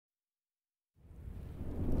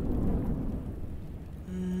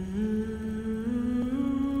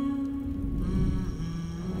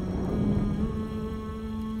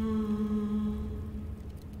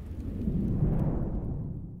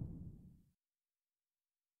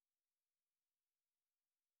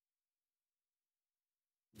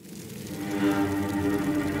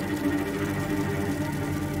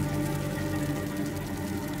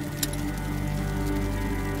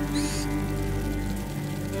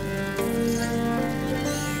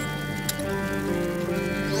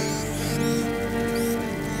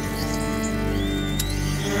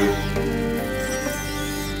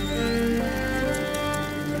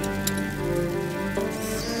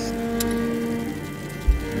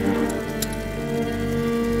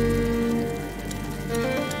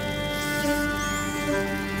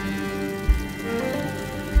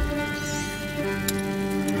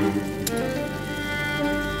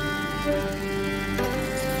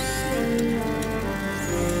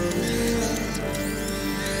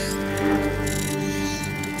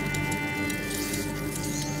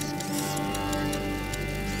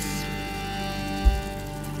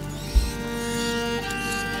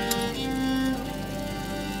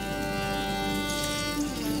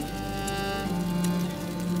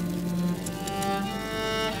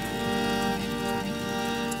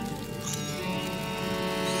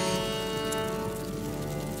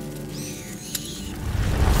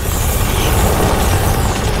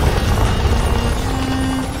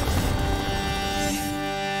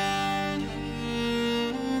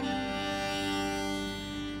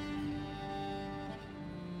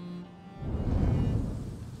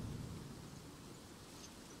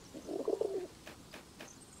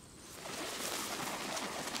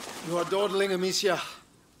You are dawdling, Amicia.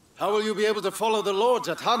 How will you be able to follow the lords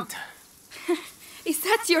at hunt? Is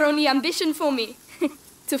that your only ambition for me?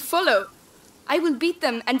 To follow? I will beat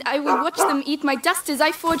them, and I will watch them eat my dust as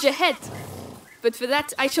I forge ahead. But for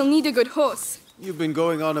that, I shall need a good horse. You've been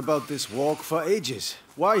going on about this walk for ages.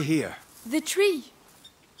 Why here? The tree.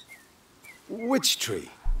 Which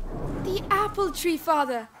tree? The apple tree,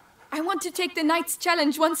 Father. I want to take the Knight's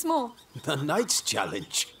Challenge once more. The Knight's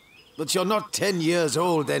Challenge? But you're not 10 years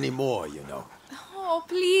old anymore, you know. Oh,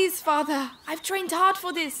 please, Father. I've trained hard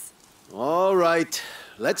for this. All right,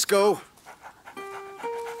 let's go.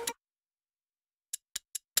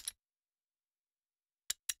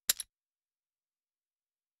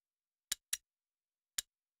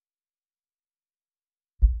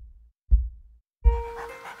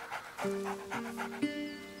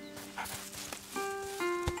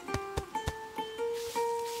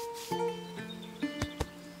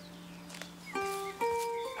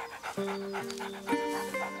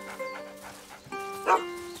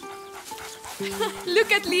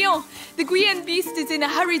 Look at Leon. The Guyenne beast is in a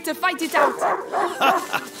hurry to fight it out.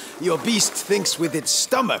 Your beast thinks with its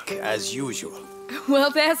stomach, as usual. Well,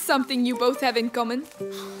 there's something you both have in common.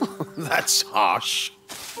 That's harsh.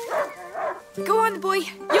 Go on, boy.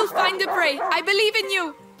 You'll find the prey. I believe in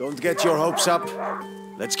you. Don't get your hopes up.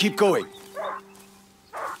 Let's keep going.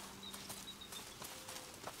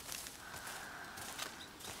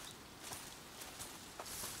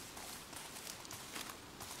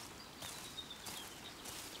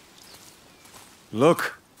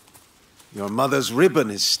 Look, your mother's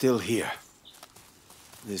ribbon is still here.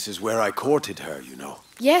 This is where I courted her, you know.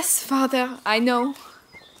 Yes, Father, I know.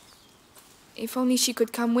 If only she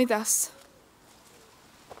could come with us.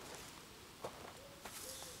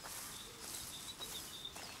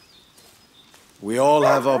 We all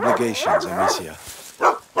have obligations, Amicia.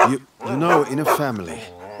 You know, in a family.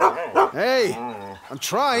 Hey, I'm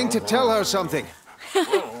trying to tell her something.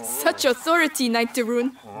 Such authority, Knight de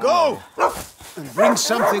Rune. Go! And bring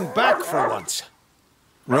something back for once.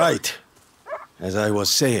 Right. As I was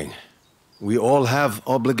saying, we all have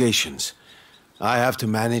obligations. I have to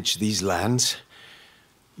manage these lands.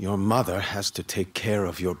 Your mother has to take care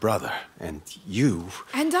of your brother. And you...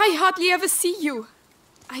 And I hardly ever see you.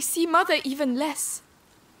 I see Mother even less.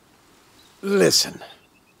 Listen.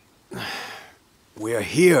 We're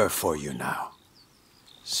here for you now.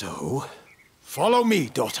 So, follow me,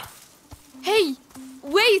 daughter. Hey,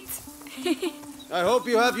 wait! I hope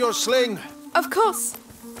you have your sling. Of course.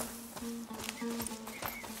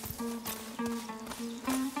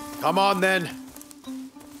 Come on, then.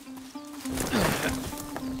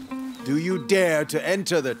 Do you dare to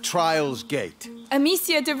enter the Trials Gate?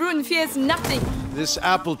 Amicia de Rune fears nothing. This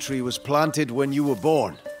apple tree was planted when you were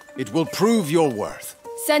born. It will prove your worth.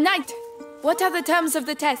 Sir Knight, what are the terms of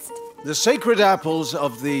the test? The sacred apples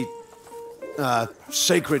of the...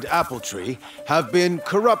 sacred apple tree have been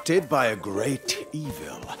corrupted by a great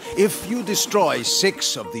evil. If you destroy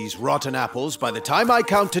 6 of these rotten apples by the time I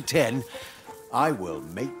count to 10, I will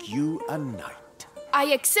make you a knight.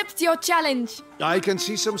 I accept your challenge. I can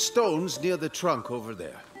see some stones near the trunk over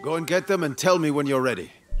there. Go and get them and tell me when you're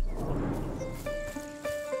ready.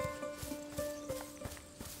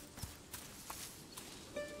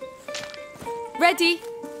 Ready?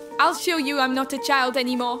 I'll show you I'm not a child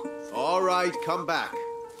anymore. All right, come back.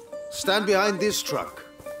 Stand behind this truck.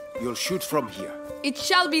 You'll shoot from here. It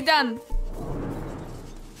shall be done.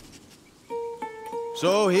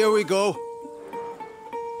 So, here we go.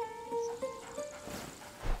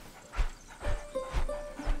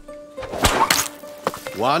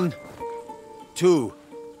 One, 2,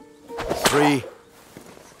 3,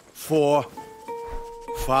 4,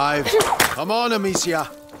 5. Come on, Amicia.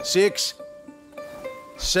 6,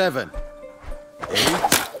 7, 8,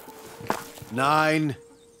 9,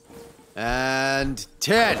 and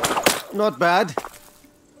 10. Not bad.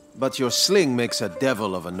 But your sling makes a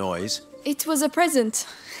devil of a noise. It was a present.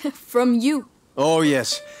 From you. Oh,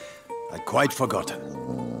 yes. I'd quite forgotten.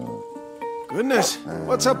 Goodness,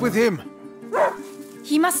 what's up with him?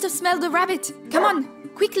 He must have smelled a rabbit. Come on,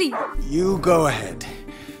 quickly. You go ahead.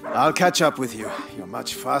 I'll catch up with you. You're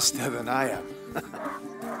much faster than I am.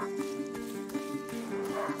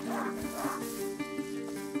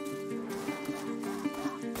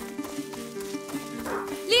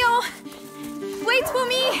 Leon! Wait for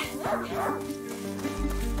me!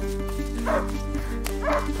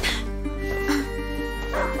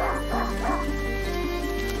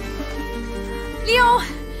 Leon!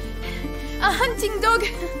 A hunting dog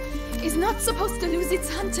is not supposed to lose its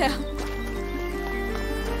hunter.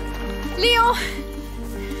 Leon!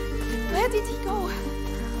 Where did he go?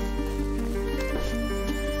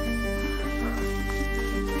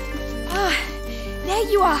 Ah, there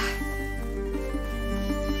you are.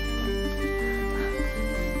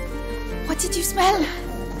 What did you smell?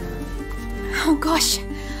 Oh gosh,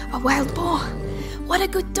 a wild boar. What a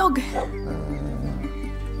good dog.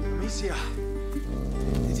 Amicia,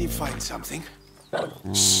 did he find something?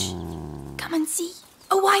 Shh. Come and see.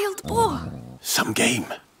 A wild boar. Some game.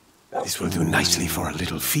 This will do nicely for a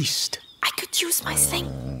little feast. I could use my thing.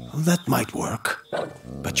 Well, that might work,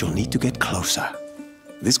 but you'll need to get closer.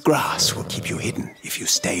 This grass will keep you hidden if you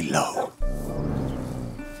stay low.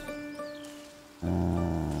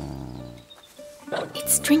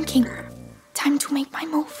 It's drinking. Time to make my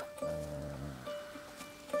move.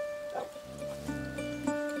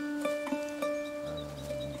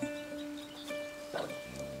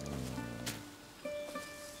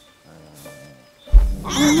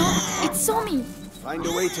 Oh no, it saw me. Find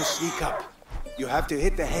a way to sneak up. You have to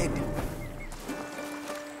hit the head.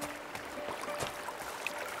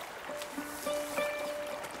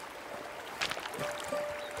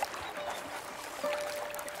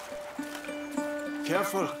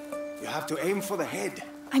 Careful. You have to aim for the head.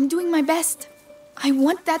 I'm doing my best. I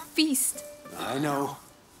want that feast. I know.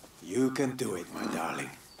 You can do it, my darling.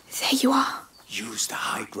 There you are. Use the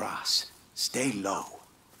high grass. Stay low.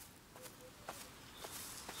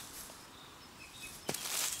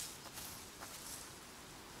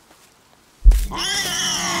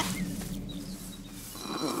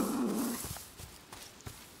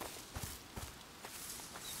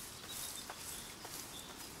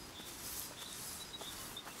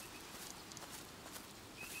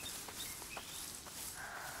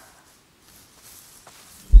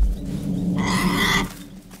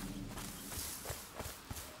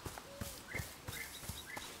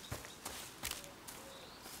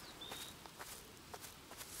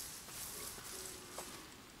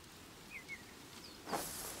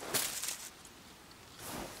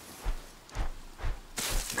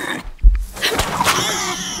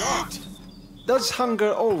 Does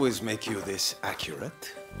hunger always make you this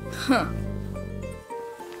accurate? Huh.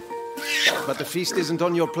 But the feast isn't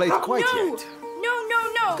on your plate quite yet.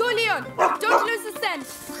 No! Go, Leon! Don't lose the scent!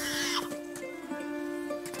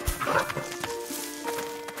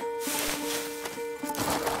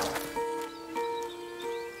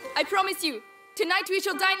 I promise you, tonight we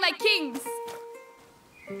shall dine like kings!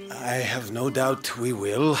 I have no doubt we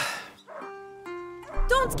will.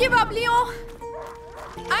 Don't give up, Leon!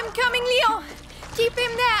 I'm coming, Leon! Keep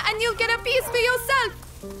him there and you'll get a piece for yourself!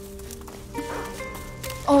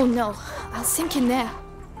 Oh no, I'll sink in there.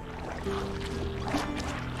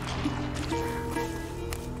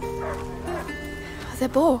 The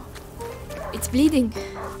boar. It's bleeding.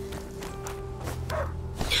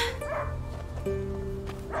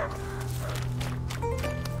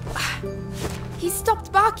 He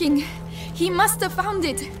stopped barking. He must have found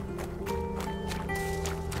it.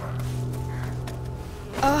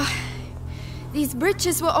 These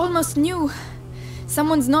bridges were almost new.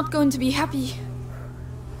 Someone's not going to be happy.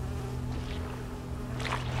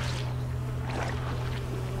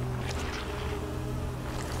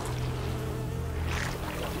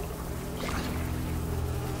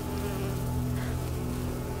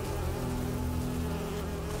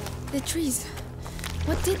 The trees.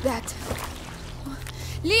 What did that?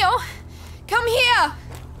 Leo, come here!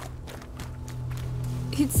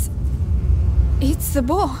 It's the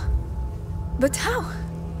boar. But how?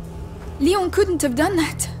 Leon couldn't have done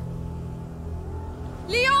that.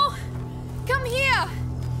 Leo! Come here!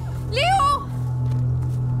 Leo!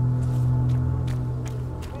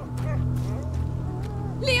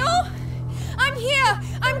 Leo! I'm here!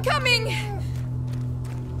 I'm coming!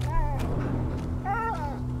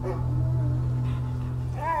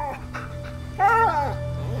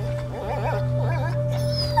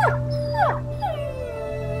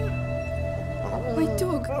 My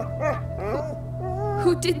dog.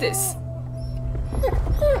 Who did this?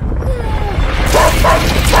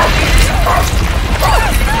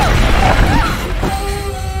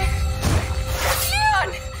 Leon!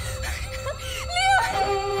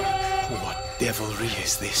 Leon! What devilry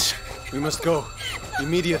is this? We must go.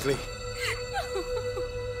 Immediately.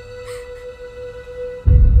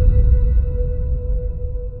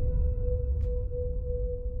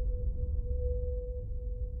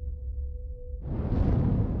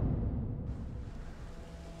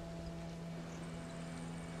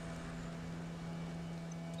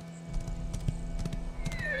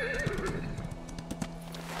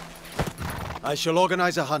 I shall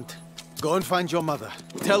organize a hunt. Go and find your mother.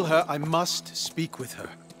 Tell her I must speak with her.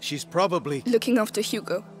 She's probably... Looking after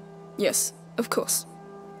Hugo. Yes, of course.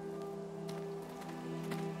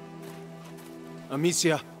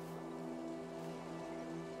 Amicia.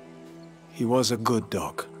 He was a good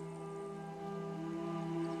dog.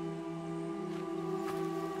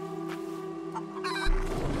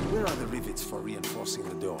 Where are the rivets for reinforcing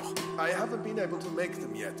the door? I haven't been able to make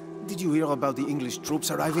them yet. Did you hear about the English troops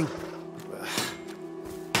arriving?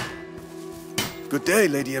 Good day,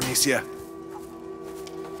 Lady Amicia.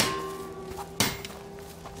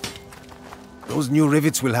 Those new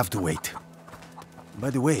rivets will have to wait. By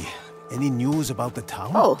the way, any news about the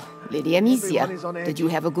town? Oh, Lady Amicia, did you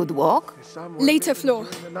have a good walk? Later, Flor.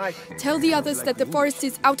 Tell the others that the forest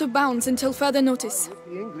is out of bounds until further notice.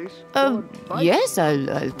 Yes,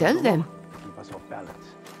 I'll tell them. Keep us off balance.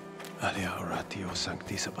 Alia oratio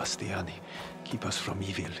sancti Sebastiani, keep us from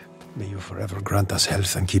evil. May you forever grant us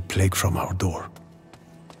health and keep plague from our door.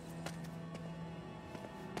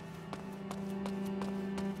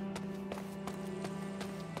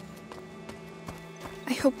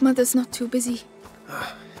 I hope Mother's not too busy.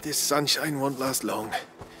 This sunshine won't last long.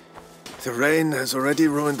 The rain has already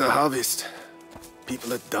ruined the harvest.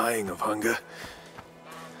 People are dying of hunger.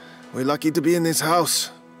 We're lucky to be in this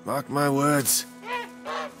house. Mark my words.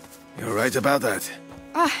 You're right about that.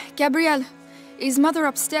 Ah, Gabrielle. Is Mother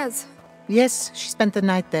upstairs? Yes, she spent the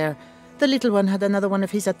night there. The little one had another one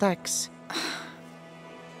of his attacks.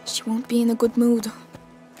 She won't be in a good mood.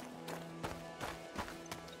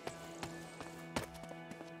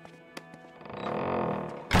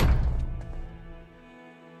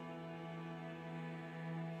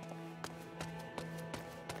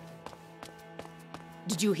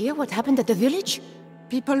 Did you hear what happened at the village?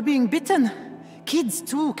 People being bitten. Kids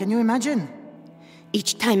too, can you imagine?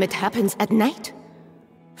 Each time it happens at night?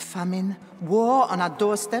 Famine, war on our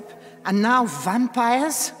doorstep, and now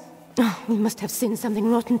vampires? Oh, we must have sinned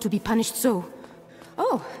something rotten to be punished so.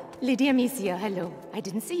 Oh, Lady Amicia, hello. I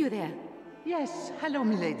didn't see you there. Yes, hello,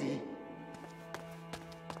 milady.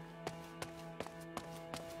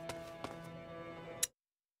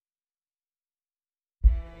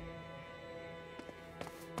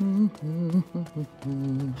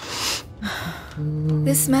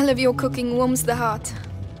 The smell of your cooking warms the heart.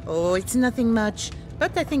 Oh, it's nothing much,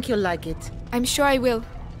 but I think you'll like it. I'm sure I will.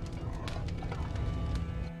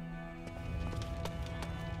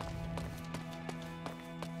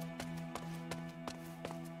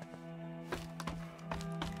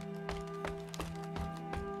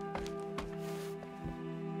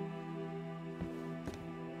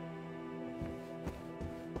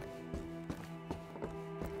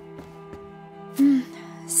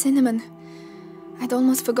 Cinnamon. I'd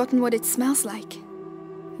almost forgotten what it smells like.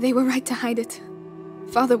 They were right to hide it.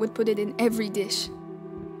 Father would put it in every dish.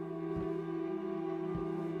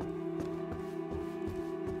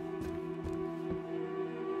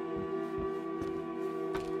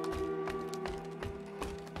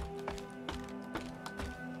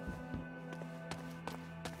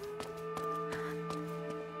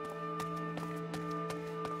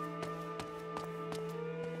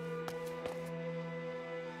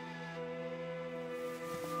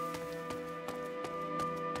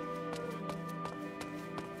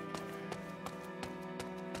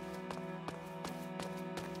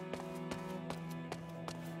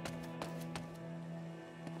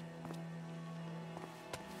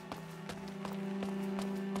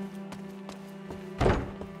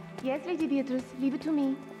 Yes, Lady Beatrice, leave it to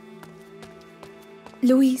me.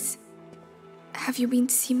 Louise, have you been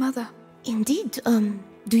to see Mother? Indeed,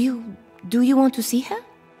 do you want to see her?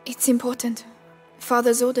 It's important.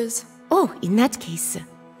 Father's orders. Oh, in that case,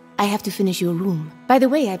 I have to finish your room. By the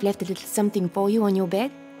way, I've left a little something for you on your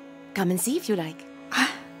bed. Come and see if you like.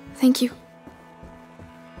 Ah, thank you.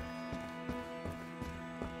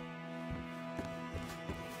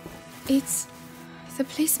 It's the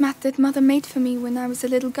placemat that Mother made for me when I was a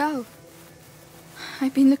little girl.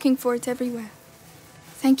 I've been looking for it everywhere.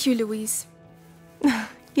 Thank you, Louise.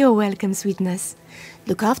 You're welcome, sweetness.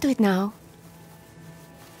 Look after it now.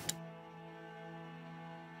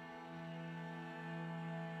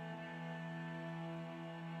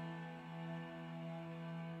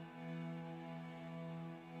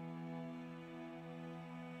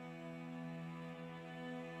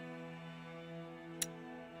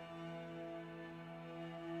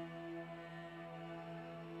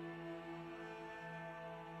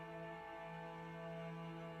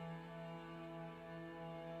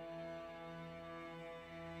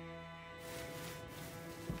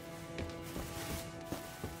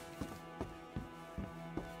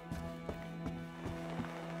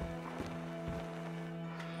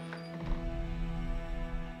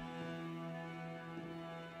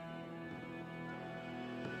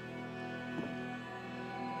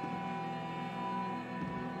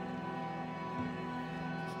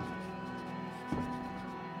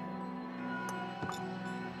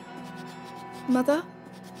 Mother?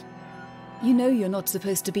 You know you're not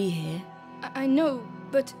supposed to be here. I know,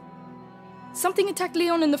 but something attacked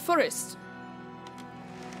Leon in the forest.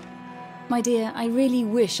 My dear, I really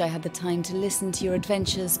wish I had the time to listen to your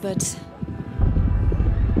adventures, but...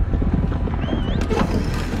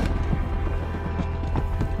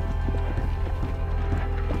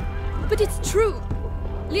 But it's true!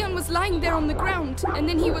 Leon was lying there on the ground, and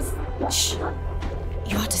then he was... Shh!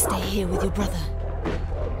 You are to stay here with your brother.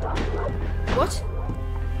 What?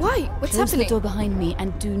 Why? What's Close happening? the door behind me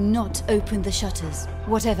and do not open the shutters,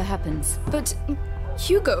 whatever happens. But...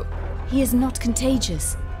 Hugo... He is not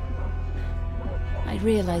contagious. I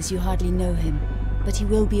realize you hardly know him, but he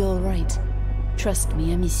will be all right. Trust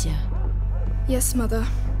me, Amicia. Yes, Mother.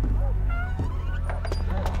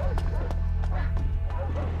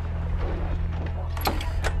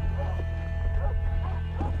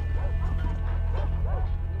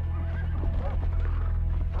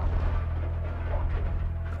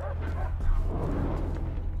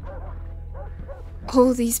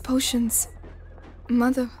 All these potions.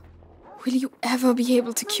 Mother, will you ever be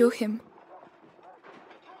able to cure him?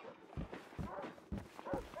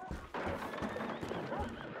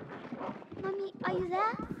 Mommy, are you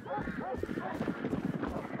there?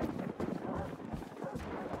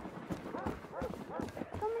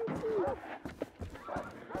 Come and see.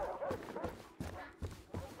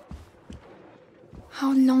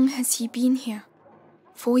 How long has he been here?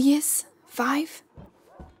 4 years? 5?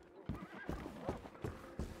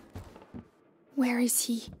 Where is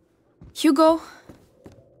he? Hugo?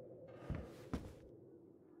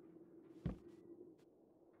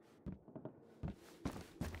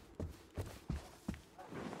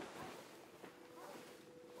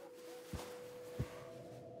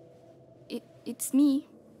 It's me.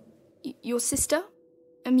 Your sister?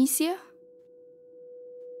 Amicia?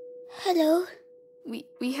 Hello.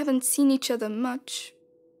 We haven't seen each other much.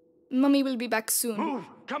 Mummy will be back soon. Move!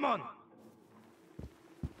 Come on!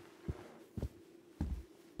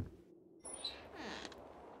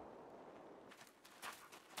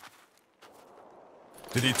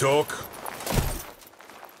 Did he talk?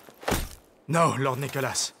 No, Lord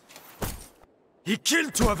Nicholas. He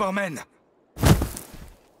killed 2 of our men.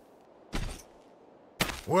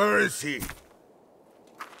 Where is he?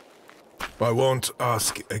 I won't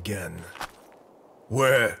ask again.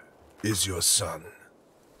 Where is your son?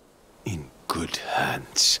 In good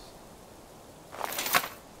hands.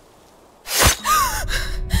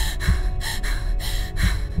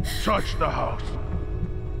 Search the house.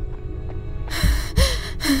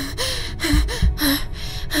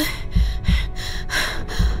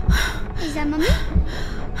 Is that Mommy?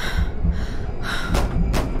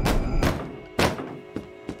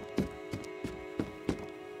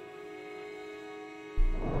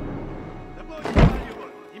 The boy is valuable.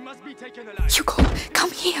 He must be taken alive. Hugo,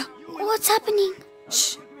 come here. What's happening?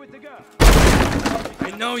 Shh. With the girl.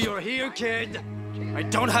 I know you're here, kid. I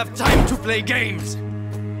don't have time to play games.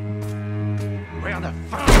 Where the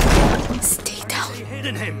fuck? Stay down. They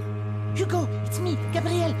hidden him. Hugo, it's me,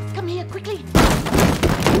 Gabrielle. Come here, quickly.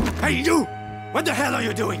 Hey, you! What the hell are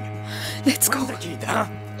you doing? Let's go. Where's the kid, huh?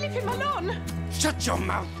 Leave him alone. Shut your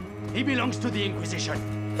mouth. He belongs to the Inquisition.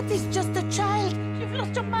 But he's just a child. You've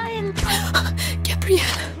lost your mind. Gabrielle.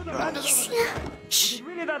 Amicia. Is it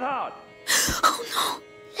really that hard? Oh no.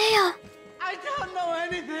 Leia. I don't know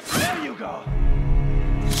anything. There you go.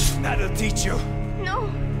 That'll teach you. No.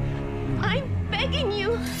 I'm begging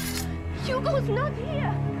you. Hugo's not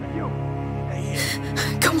here. You, stay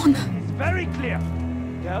here. Come on. It's very clear.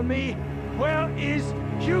 Tell me, where is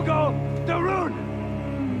Hugo the Rune?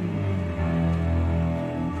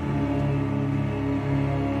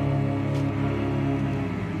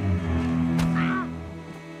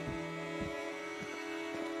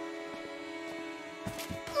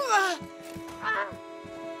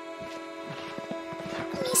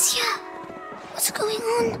 Amicia. What's going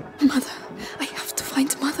on? Mother. I have to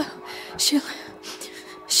find Mother.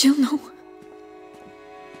 She'll know.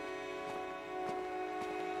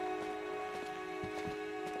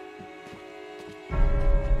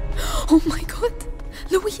 Oh my god.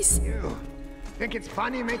 Louise. You think it's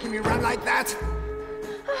funny making me run like that?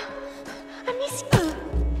 Amicia.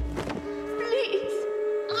 Please.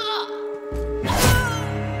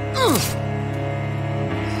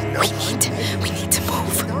 We need to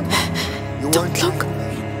move. You Don't won't look. find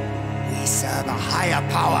me. We serve a higher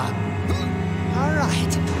power. All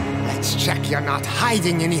right. Let's check you're not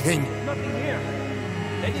hiding anything. Nothing here.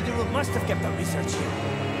 Lady Duru must have kept the research here.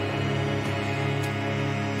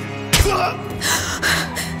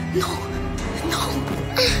 No.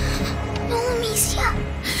 No, Amicia.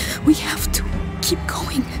 We have to keep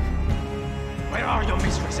going. are your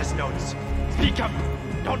mistress's notes? Speak up!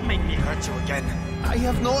 Don't make me hurt you again. I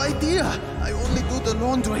have no idea. I only do the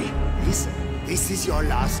laundry. Listen, this is your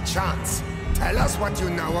last chance. Tell us what you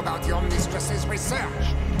know about your mistress's research.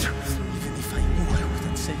 Even if I knew, I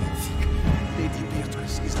wouldn't say anything. Lady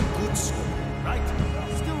Beatrice is a good soul. Right.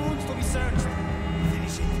 Still rooms to be searched.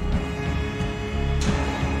 Finish it.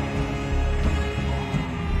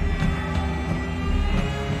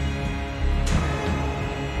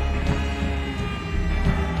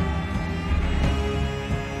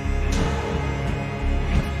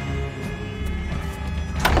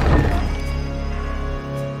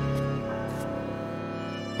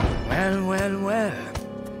 Well.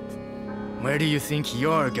 Where do you think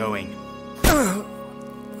you're going?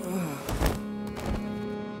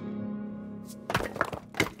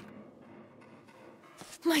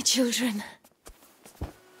 My children.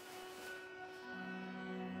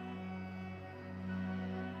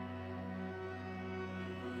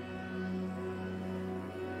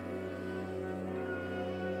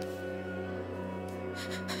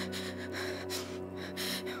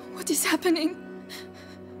 What is happening?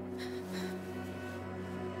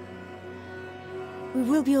 We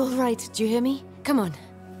will be all right, do you hear me? Come on.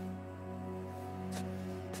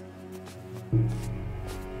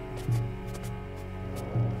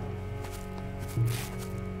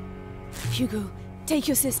 Hugo, take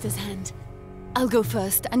your sister's hand. I'll go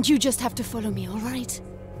first, and you just have to follow me, all right?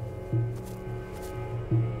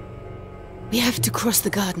 We have to cross the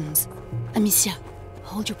gardens. Amicia,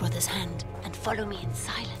 hold your brother's hand and follow me in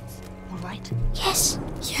silence, all right? Yes.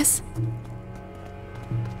 Yes,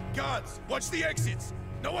 Guards, watch the exits.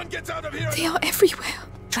 No one gets out of here. they are everywhere.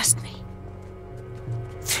 Trust me.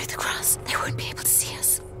 Through the grass, they won't be able to see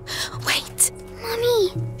us. Wait!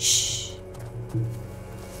 Mommy. Shh.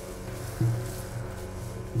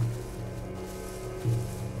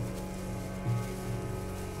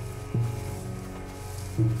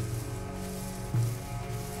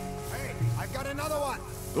 Hey, I've got another one.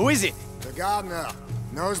 Who is it? The gardener.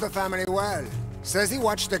 Knows the family well. Says he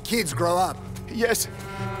watched the kids grow up. Yes,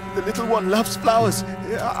 the little one loves flowers.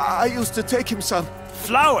 I used to take him some.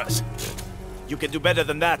 Flowers! You can do better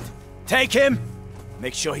than that. Take him!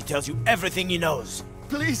 Make sure he tells you everything he knows.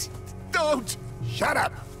 Please, don't! Shut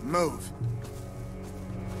up! Move.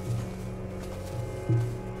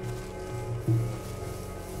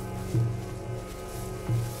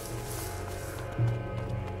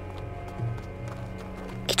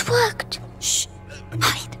 It worked. Shh.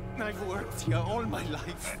 Hide. I've worked here all my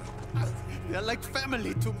life. They're like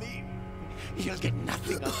family to me. You'll get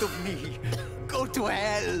nothing out of me. Go to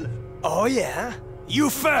hell. Oh yeah? You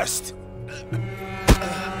first!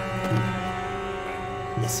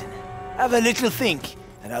 Listen, have a little think,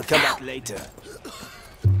 and I'll come back later.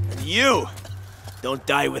 And you! Don't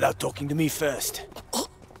die without talking to me first.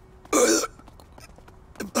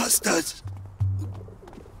 Bastards.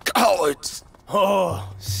 Cowards. Oh,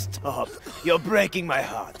 stop. You're breaking my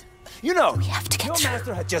heart. You know, We have to get your through.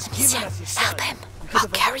 master had just given Amicia, us his son. help him. We could I'll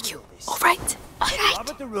have carry avoided you. this. All right? All right.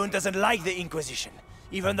 Robert the Rune doesn't like the Inquisition,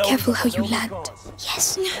 even though... Careful we how you know the land. cause.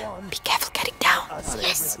 Yes. Be careful getting down.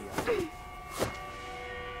 Yes.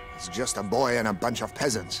 It's just a boy and a bunch of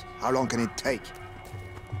peasants. How long can it take?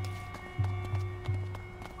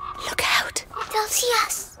 Look out. They'll see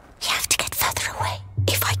us. We have to get further away.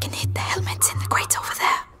 If I can hit the helmets in the crates over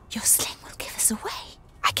there, your sling will give us away.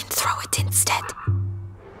 I can throw it instead.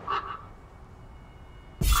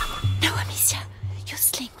 No, Amicia. Your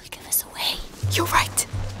sling will give us away. You're right.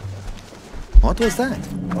 What was that?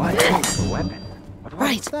 Why take a weapon? But what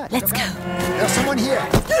Right. is that? Let's go. There's someone here.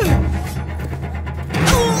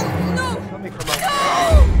 Coming from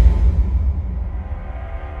outside.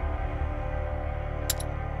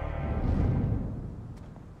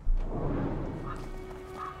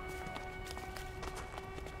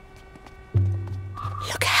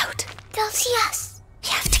 Look out. They'll see us. We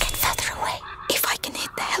have to get further away. If I can hit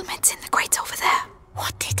the helmets in the crates over there.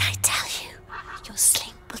 What did I tell you? Your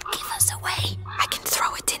sling will give us away. I can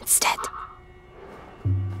throw it instead.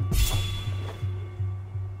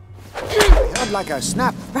 Sounds like a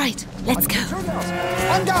snap. Right. Let's go.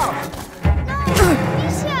 One down.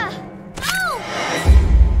 Alicia! No!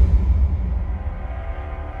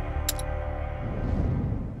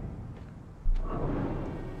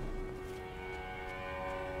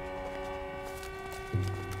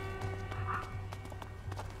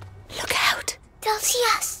 Look out. They'll see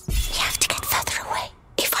us. We have to get further away.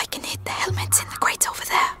 If I can hit the helmets in the crates over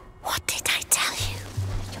there. What did I tell you?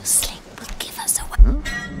 Your sling will give us away.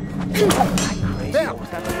 There!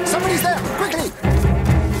 Somebody's there! Quickly!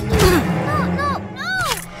 No, no, no!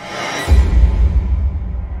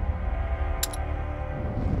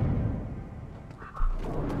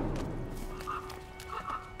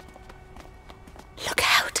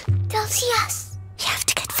 see us. You have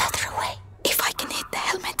to get further away. If I can hit the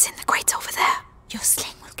helmets in the crates over there, your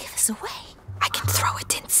sling will give us away. I can throw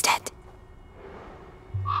it instead.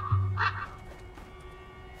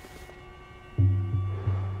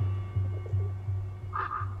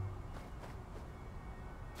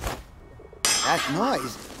 That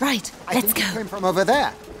noise. Right, I let's think it go. came from over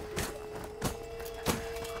there.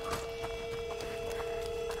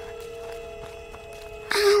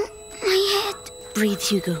 Ow, my head. Breathe,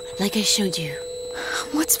 Hugo, like I showed you.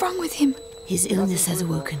 What's wrong with him? His illness has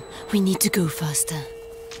awoken. We need to go faster.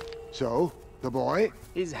 So, the boy?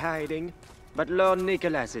 He's hiding, but Lord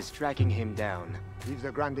Nicholas is tracking him down. He's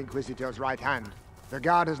the Grand Inquisitor's right hand. The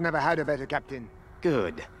Guard has never had a better captain.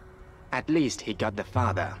 Good. At least he got the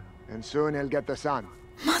father. And soon he'll get the son.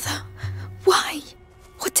 Mother, why?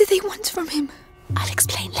 What do they want from him? I'll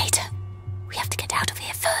explain later. We have to get out of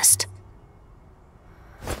here first.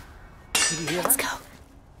 Did you hear Let's that? go.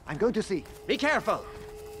 I'm going to see. Be careful!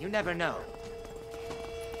 You never know.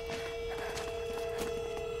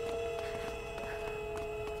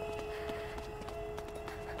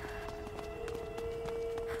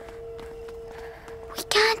 We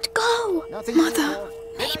can't go. Nothing Mother.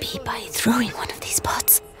 Maybe by throwing one of these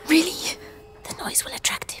pots. Really? The noise will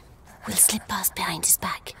attract him. We'll slip past behind his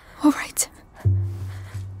back. All right.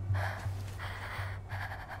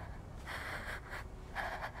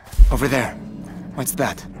 Over there. What's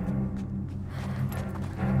that?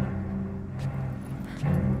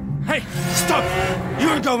 Hey! Stop!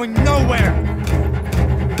 You're going nowhere!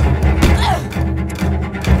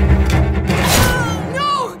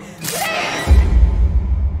 No!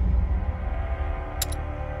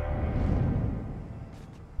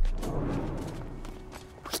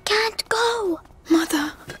 We can't go.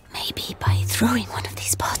 Mother. Maybe by throwing one of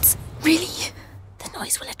these pots. Really? The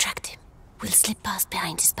noise will attract him. We'll slip past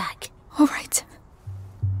behind his back. All right.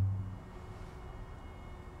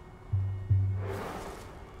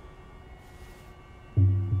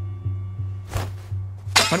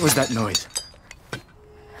 What was that noise?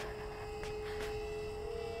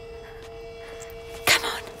 Come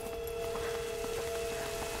on.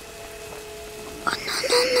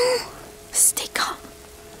 Oh, no. Stay calm.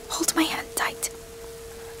 Hold my hand tight.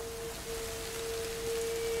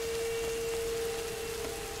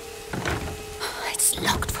 It's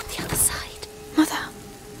locked from the other side. Mother,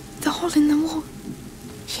 the hole in the wall.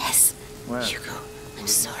 Yes. Where? Hugo, I'm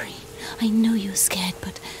sorry. I know you're scared,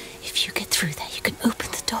 but if you get through there, you can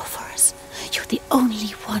open the door for us. You're the only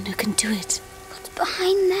one who can do it. What's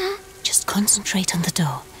behind there? Just concentrate on the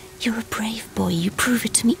door. You're a brave boy. You prove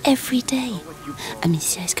it to me every day.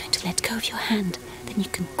 Amicia is going to let go of your hand. Then you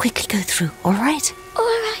can quickly go through, all right? All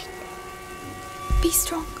right. Be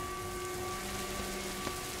strong.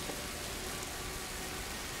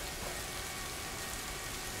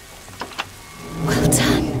 Well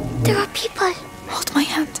done. There are people. Hold my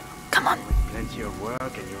hand. Come on. Plenty of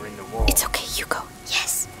work and you're in the wall. It's okay, Hugo.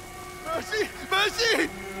 Yes. Mercy! Mercy!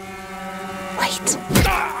 Wait.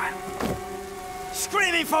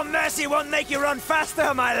 Screaming for mercy won't make you run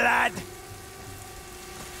faster, my lad!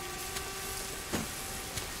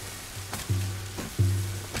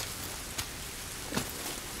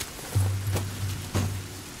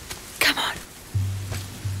 Come on.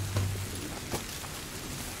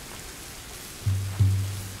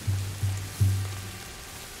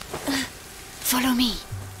 Follow me.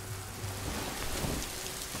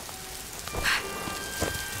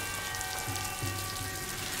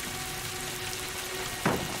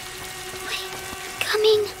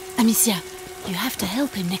 Coming. Amicia, you have to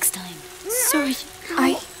help him next time. Sorry, My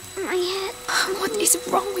head. What is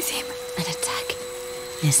wrong with him? An attack.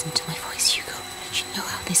 Listen to my voice, Hugo. You know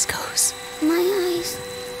how this goes. My eyes.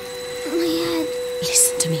 My head.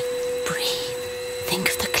 Listen to me. Breathe. Think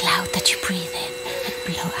of the cloud that you breathe in and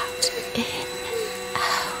blow out. In,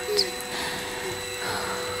 out.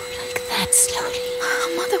 Like that, slowly.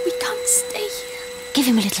 Mother, we can't stay here. Give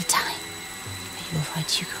him a little time. Are you all right,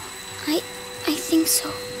 Hugo? I think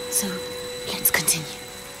so. So, let's continue.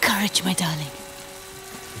 Courage, my darling.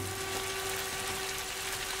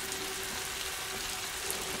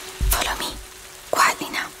 Follow me. Quietly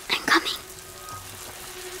now. I'm coming.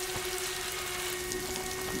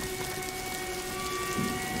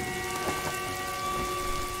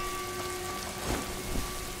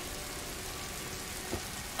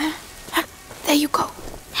 There you go.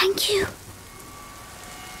 Thank you.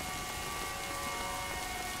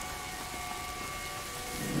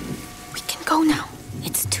 We can go now.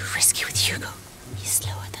 It's too risky with Hugo. He's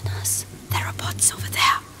slower than us. There are pots over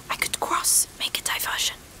there. I could cross, make a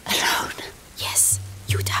diversion. Alone? Yes,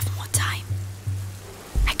 you'd have more time.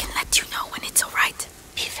 I can let you know when it's all right.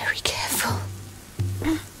 Be very careful.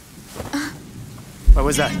 What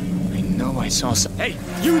was that? I know I saw some... Hey,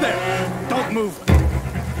 you there! Don't move!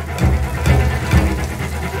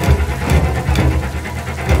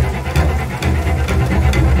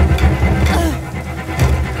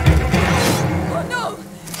 Oh no!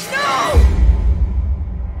 No!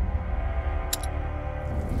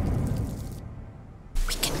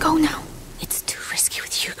 We can go now. It's too risky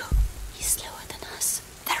with Hugo. He's slower than us.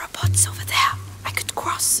 There are bots over there. I could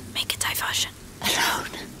cross, make a diversion.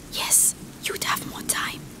 Alone? Yes, you'd have more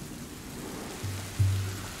time.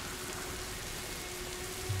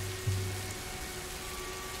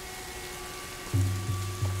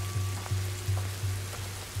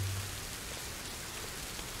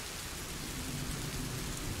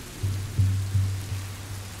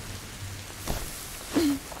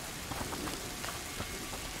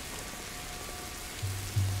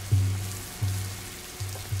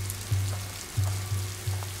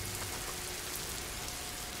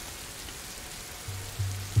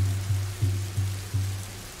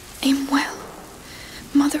 Aim well.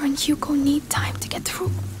 Mother and Hugo need time to get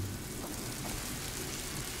through.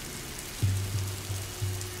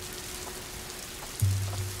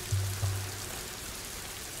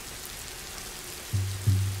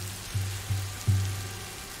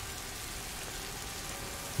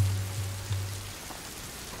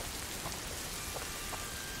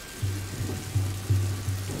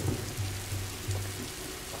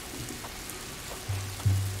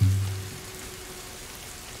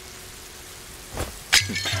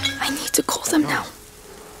 I need to call them now.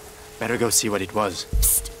 Better go see what it was.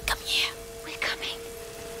 Psst, come here. We're coming.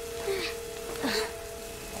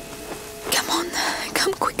 Come on,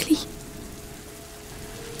 come quickly.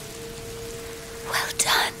 Well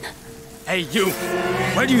done. Hey, you!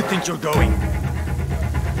 Where do you think you're going?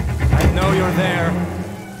 I know you're there.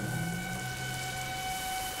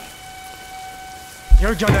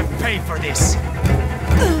 You're gonna pay for this.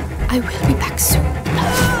 I will be back soon.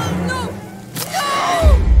 No!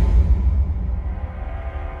 No!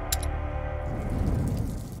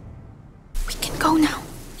 We can go now.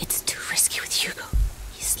 It's too risky with Hugo.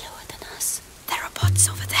 He's slower than us. There are bots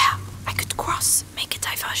over there. I could cross, make a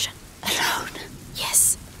diversion. Alone?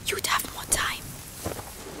 Yes, you'd have more time.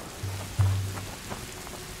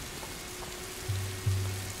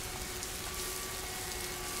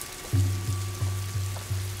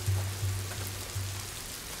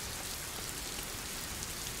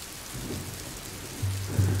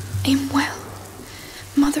 Aim well.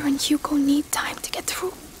 Mother and Hugo need time to get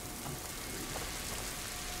through.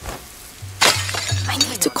 I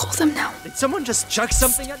need to call them now. Did someone just chuck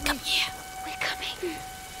something at me? Come here. We're coming.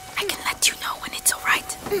 I can let you know when it's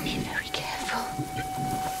alright. Be very careful.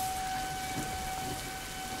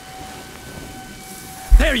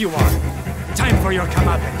 There you are! Time for your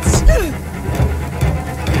comeuppance.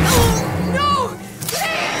 No!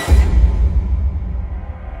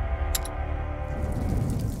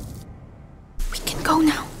 We can go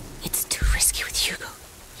now. It's too risky with Hugo.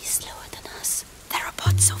 He's slower than us. There are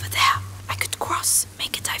bots over there. I could cross,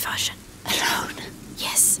 make a diversion. Alone?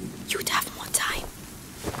 Yes, you'd have more time.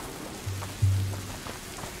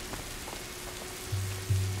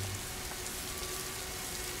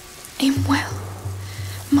 Aim well.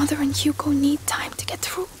 Mother and Hugo need time to get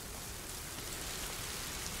through.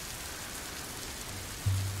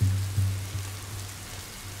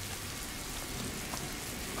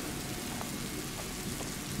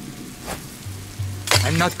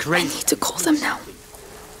 I'm not I crazy. need to call them now.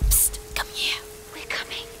 Psst, come here. We're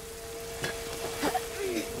coming.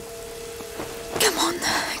 Come on,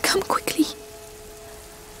 come quickly.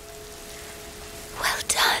 Well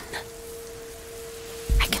done.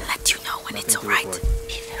 I can let you know when it's alright.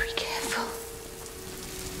 Be very careful.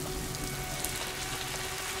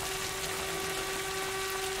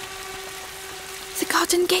 The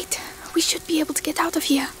garden gate. We should be able to get out of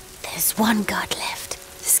here. There's one guard left.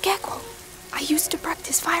 The scarecrow. I used to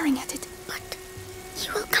practice firing at it. But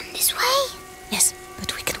he will come this way. Yes,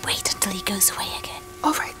 but we can wait until he goes away again.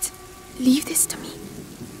 Alright, leave this to me.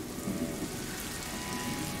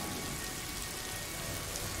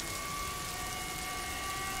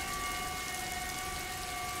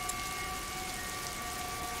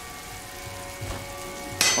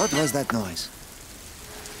 What was that noise?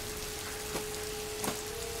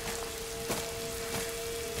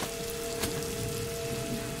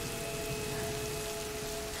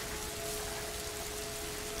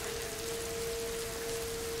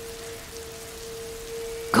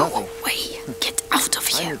 Go away. Get out of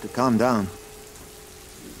I here. need to calm down.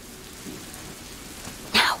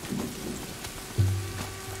 Now.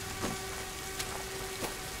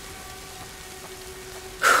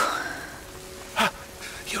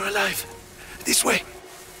 You're alive. This way.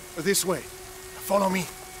 This way. Follow me.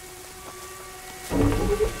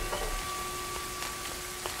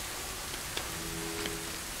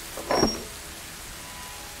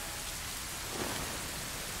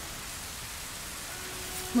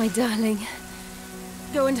 My darling.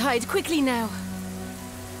 Go and hide quickly now.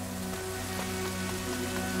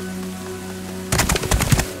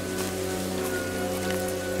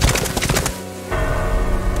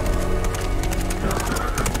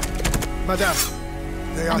 Madame,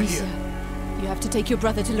 they are Amicia, here. you have to take your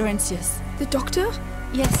brother to Laurentius. The doctor?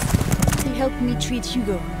 Yes. He helped me treat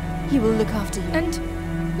Hugo. He will look after you. And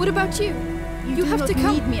what about you? You have to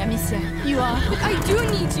come. You need me, Amicia. You are. But I do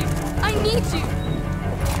need you. I need you.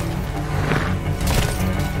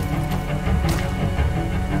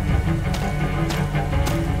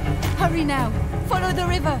 Hurry now. Follow the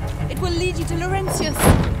river. It will lead you to Laurentius.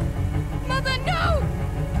 Mother, no!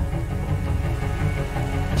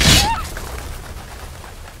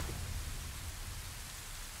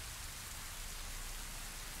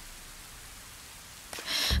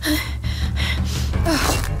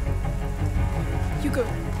 Hugo,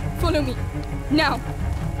 follow me. Now.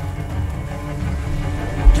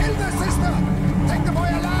 Kill the sister! Take the boy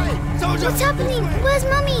alive! Soldier! What's happening? Where's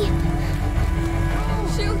Mummy?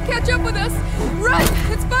 She'll catch up with us. Run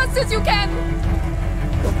as fast as you can.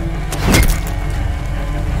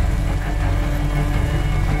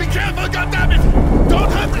 Be careful, goddammit!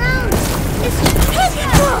 Don't hurt Ground! It's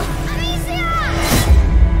Amicia! Amicia!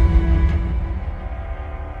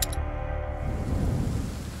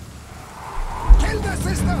 Kill the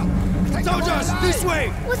sister! Take the boy Soldiers, alive! this way!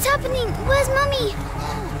 What's happening? Where's Mummy?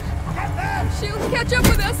 Get them! She'll catch up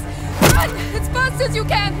with us. Run as fast as you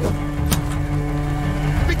can.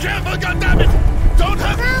 Be careful, goddammit! Don't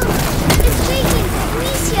hurt Ground! It's shaking!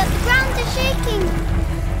 Amicia, the ground is shaking!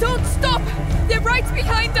 Don't stop. They're right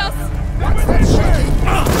behind us. What's that shaking?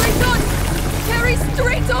 Straight on. Carry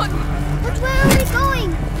straight on. But where are we going?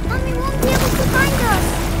 Mummy won't be able to find us!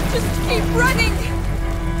 Just keep running.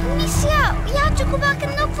 Amicia, we have to go back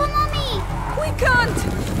and look for Mummy! We can't.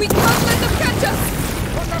 We can't let them catch us.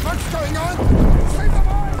 What the fuck's going on? Save the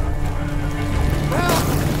boy!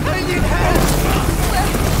 I need help!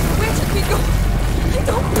 Where should we go? I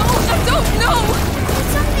don't know. I don't know. There's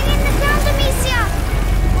something in the ground, Amicia!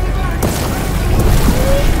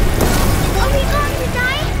 Are we going to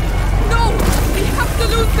die? No. We have to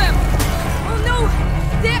lose them. Oh no.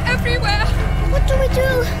 They're everywhere. What do we do?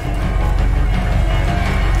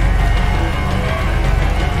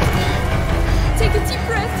 Take a deep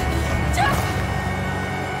breath. Just.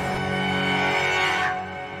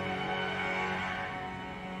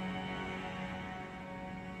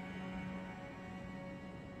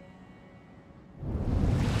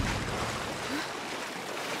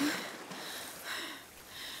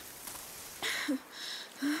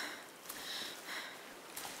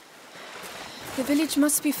 The village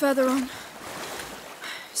must be further on.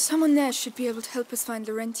 Someone there should be able to help us find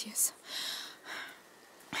Laurentius.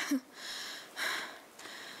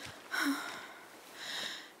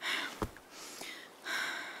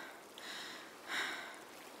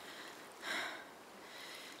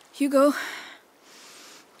 Hugo.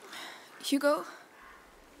 Hugo?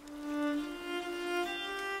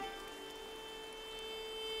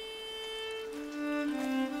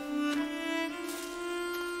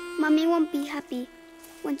 Mummy won't be happy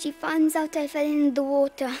when she finds out I fell in the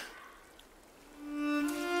water.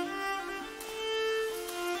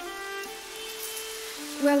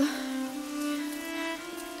 Well,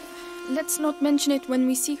 let's not mention it when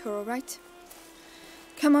we see her, all right?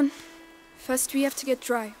 Come on. First we have to get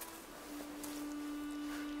dry.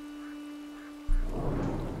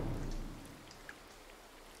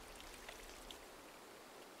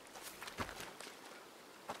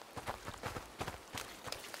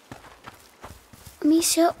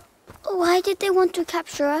 Amicia, why did they want to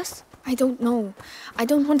capture us? I don't know. I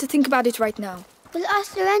don't want to think about it right now. We'll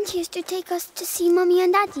ask Laurentius to take us to see Mummy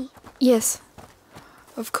and Daddy. Yes,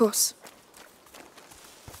 of course.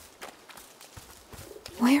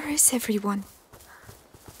 Where is everyone?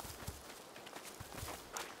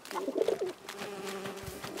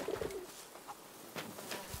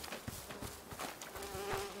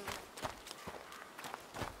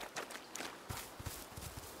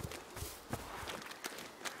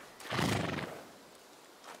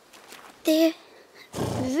 They're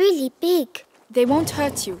really big. They won't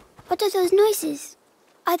hurt you. What are those noises?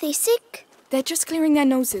 Are they sick? They're just clearing their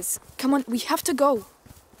noses. Come on, we have to go.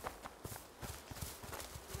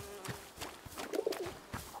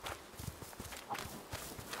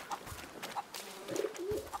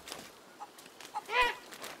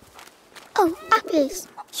 Oh, apples.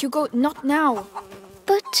 Hugo, not now.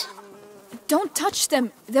 But Don't touch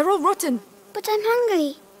them. They're all rotten. But I'm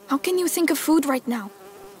hungry. How can you think of food right now?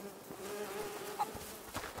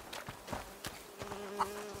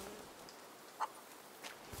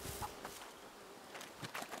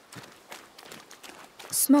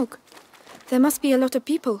 Smoke. There must be a lot of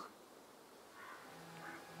people.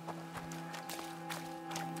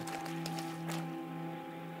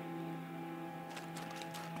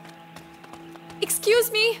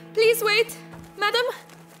 Excuse me, please wait. Madam?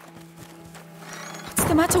 What's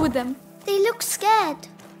the matter with them? They look scared.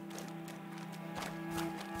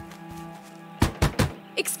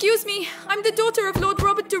 Excuse me, I'm the daughter of Lord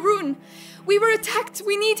Robert de Rune. We were attacked,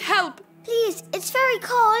 we need help. Please, it's very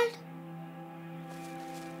cold.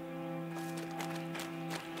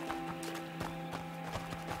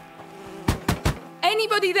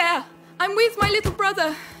 Anybody there? I'm with my little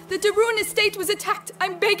brother. The de Rune estate was attacked.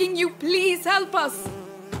 I'm begging you, please help us.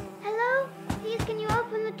 Hello? Please, can you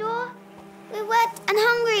open the door? We're wet and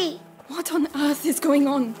hungry. What on earth is going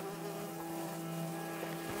on?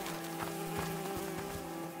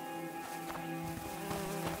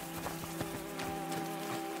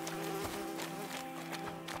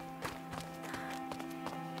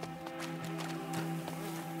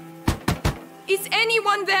 Is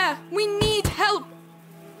anyone there? We need help.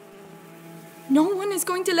 No one is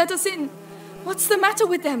going to let us in. What's the matter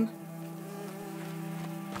with them?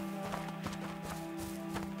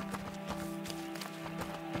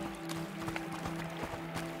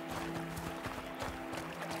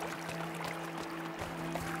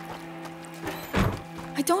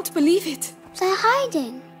 I don't believe it. They're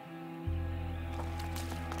hiding.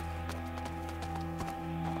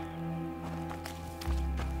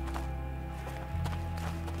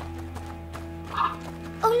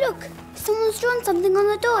 Oh, look! Someone's drawn something on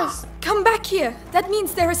the doors. Come back here. That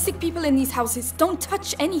means there are sick people in these houses. Don't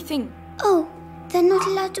touch anything. Oh, they're not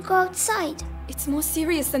allowed to go outside. It's more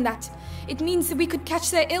serious than that. It means that we could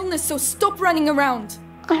catch their illness, so stop running around.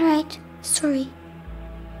 All right. Sorry.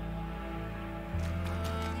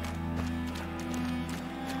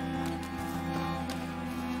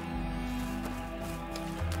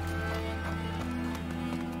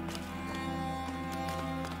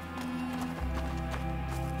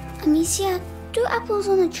 Amicia, do apples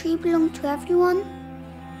on a tree belong to everyone?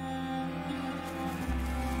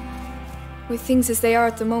 With things as they are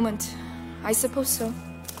at the moment, I suppose so.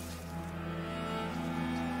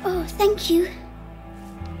 Oh, thank you.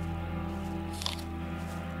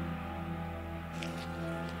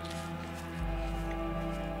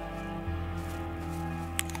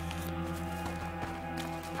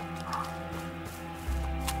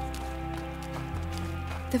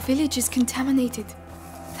 The village is contaminated.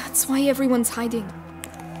 That's why everyone's hiding.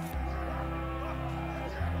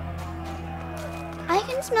 I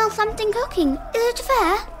can smell something cooking. Is it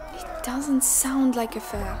fair? It doesn't sound like a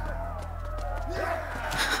fair.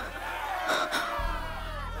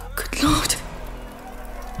 Good Lord.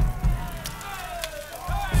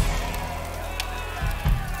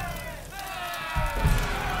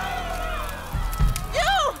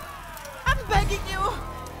 You! I'm begging you!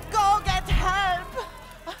 Go get help!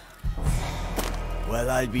 Well,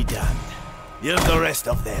 I'll be damned. Here's the rest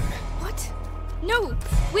of them. What? No,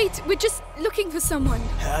 wait, we're just looking for someone.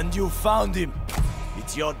 And you found him.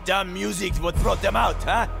 It's your damn music what brought them out,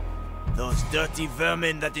 huh? Those dirty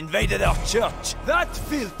vermin that invaded our church. That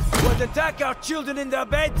filth would attack our children in their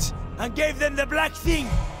beds and gave them the black thing.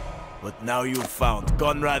 But now you've found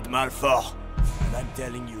Conrad Malfort. And I'm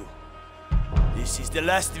telling you, this is the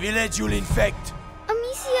last village you'll infect.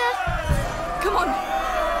 Amicia! Come on!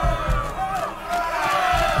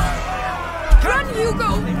 Run,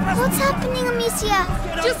 Hugo! What's happening, Amicia?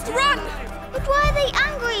 Just run! But why are they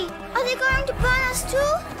angry? Are they going to burn us too?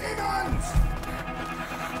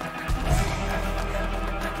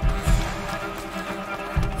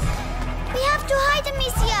 We have to hide,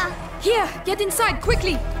 Amicia! Here, get inside,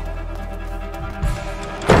 quickly!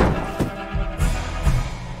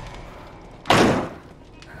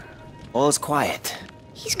 All's quiet.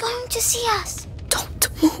 He's going to see us. Don't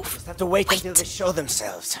move. Just have to wait until they show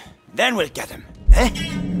themselves. Then we'll get them. Eh?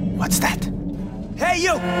 What's that? Hey,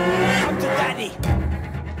 you! Come to Daddy!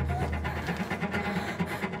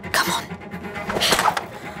 Come on.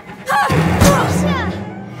 Amicia!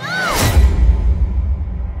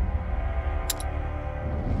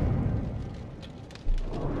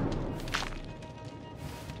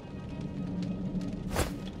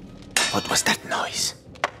 What was that noise?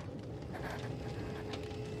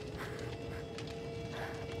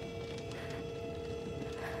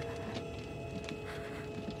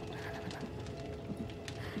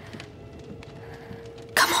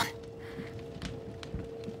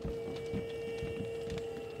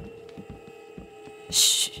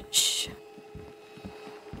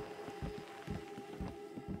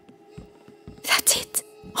 That's it.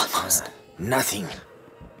 Almost. Nothing.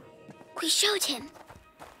 We showed him.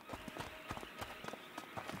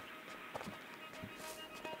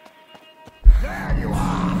 There you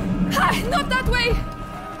are! Ha! Not that way!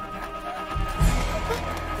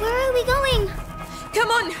 Where are we going?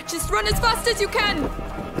 Come on, just run as fast as you can!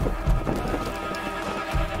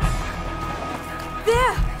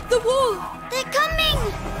 There! The wall! They're coming!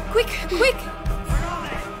 Quick, quick!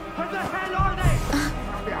 Where the hell are they?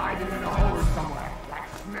 They're hiding in a hole somewhere, like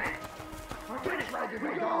snakes. Where did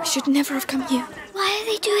they go? We should never have come here. Why are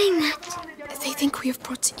they doing that? They think we have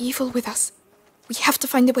brought evil with us. We have to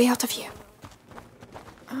find a way out of here.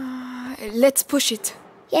 Let's push it.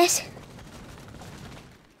 Yes.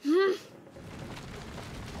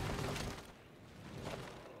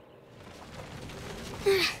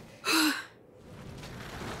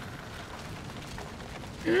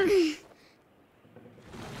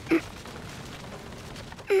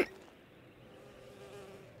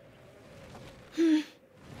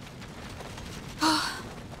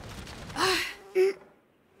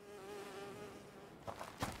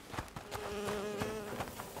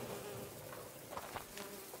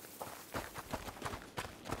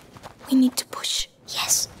 We need to push.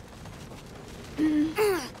 Yes.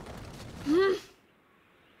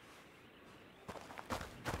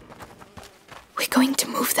 We're going to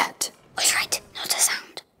move that. All right, not a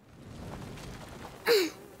sound.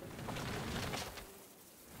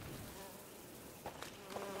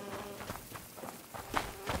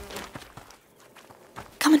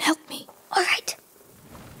 Come and help me. All right.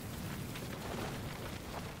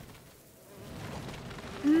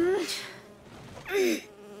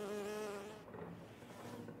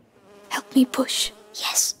 Help me push.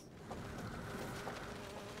 Yes.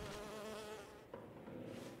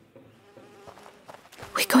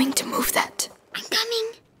 We're going to move that. I'm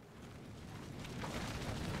coming.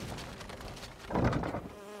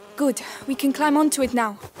 Good. We can climb onto it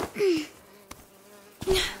now.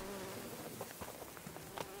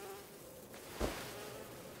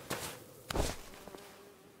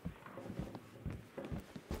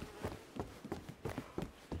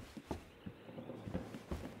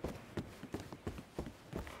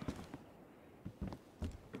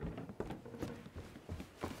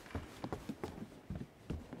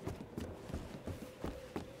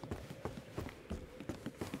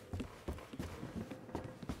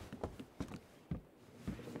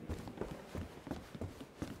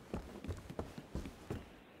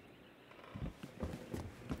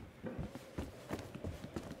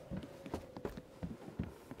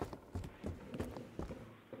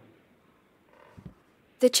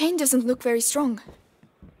 The chain doesn't look very strong.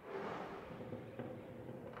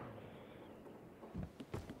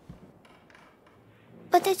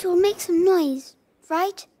 But it will make some noise,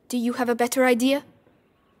 right? Do you have a better idea?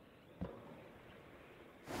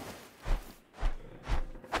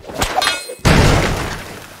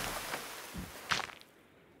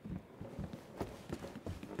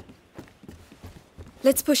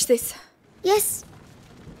 Let's push this. Yes.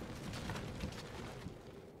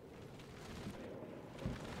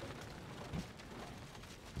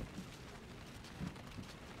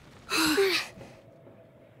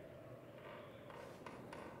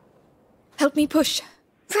 Help me push.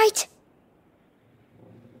 Right.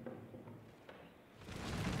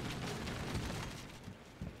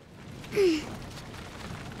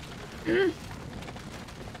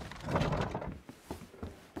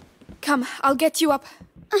 Come, I'll get you up.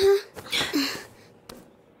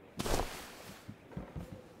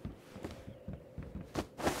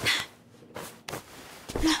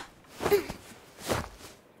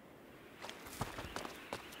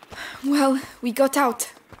 Well, we got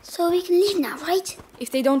out. So we can leave now, right?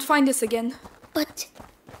 If they don't find us again. But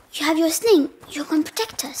you have your sling. You can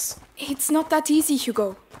protect us. It's not that easy,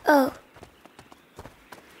 Hugo. Oh.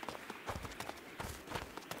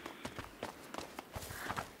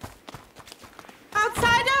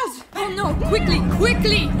 Outsiders! Oh no, quickly,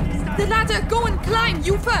 quickly! The ladder, go and climb,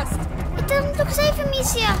 you first! It doesn't look safe,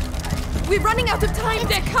 Amicia. We're running out of time,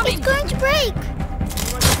 they're coming! It's going to break!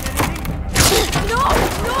 No,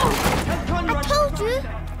 no! I told you!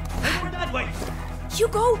 That way!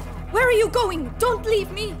 Hugo, where are you going? Don't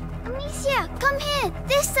leave me! Amicia, come here,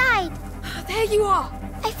 this side! There you are!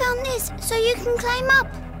 I found this, so you can climb up!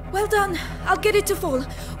 Well done, I'll get it to fall.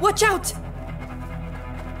 Watch out!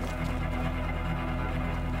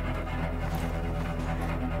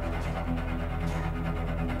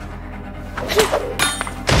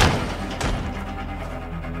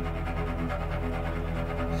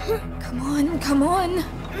 Come on, come on!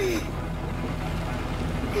 Here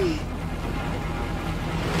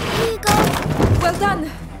you go. Well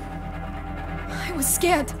done! I was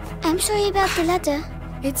scared. I'm sorry about the letter.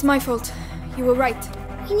 It's my fault. You were right.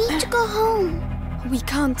 We need to go home. We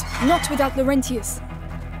can't. Not without Laurentius.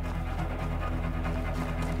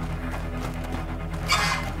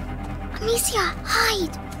 Amicia,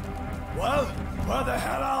 hide! Well, where the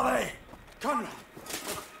hell are they? Conrad!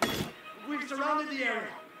 We've surrounded the area.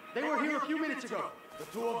 They were here a few minutes ago. The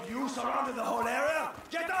two of you surrounded the whole area?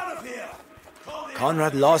 Get out of here!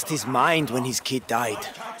 Conrad lost his mind when his kid died.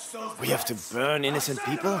 We have to burn innocent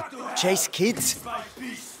people? Chase kids?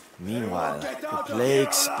 Meanwhile, the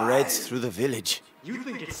plague spreads through the village. You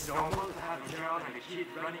think it's normal to have a child and a kid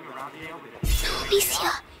running around here with a... No,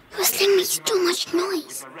 Amicia. Your sling makes too much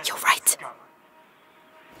noise. You're right.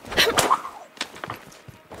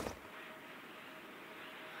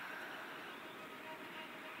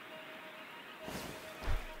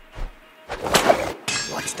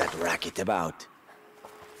 What's that racket about?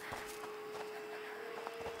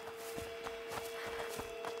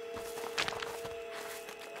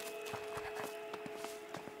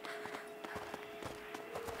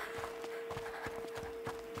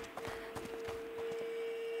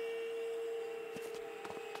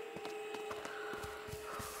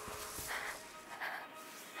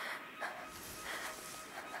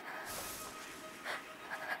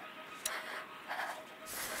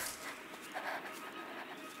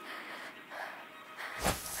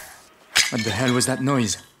 What the hell was that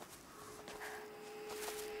noise?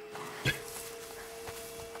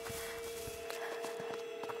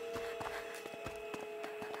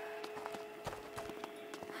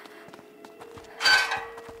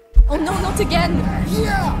 Oh no, not again!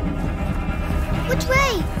 Here! Which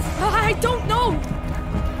way? I don't know!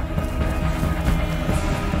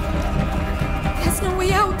 There's no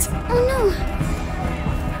way out! Oh no!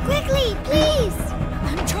 Quickly, please!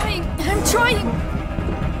 I'm trying!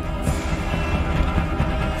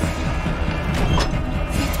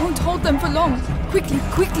 Don't hold them for long.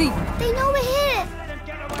 Quickly. They know we're here.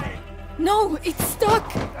 No, it's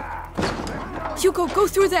stuck. Hugo, go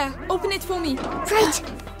through there. Open it for me. Right.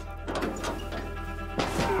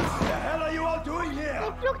 What the hell are you all doing here? They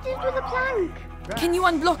blocked it with a plank. Can you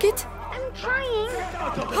unblock it? I'm trying.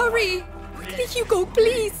 Hurry. Quickly, Hugo,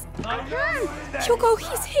 please. I can't. Hugo,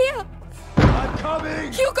 he's here. I'm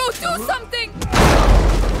coming. Hugo, do something.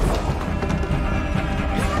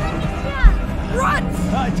 Run!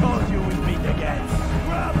 I told you we'd meet again.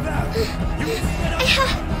 Grab them! I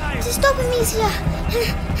have to stop Amicia.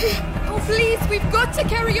 Oh, please, we've got to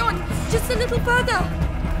carry on. Just a little further.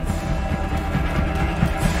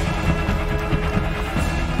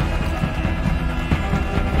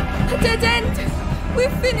 A dead end.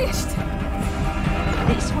 We're finished.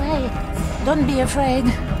 This way. Don't be afraid.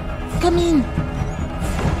 Come in.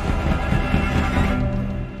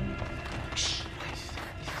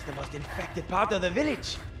 Infected part of the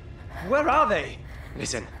village. Where are they?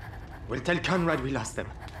 Listen, we'll tell Conrad we lost them.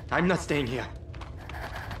 I'm not staying here.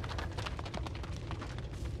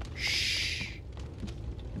 Shh.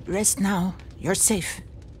 Rest now. You're safe.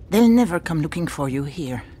 They'll never come looking for you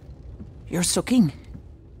here. You're soaking.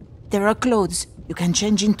 There are clothes you can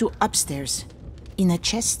change into upstairs. In a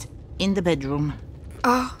chest in the bedroom.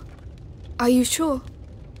 Are you sure?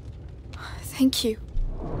 Thank you.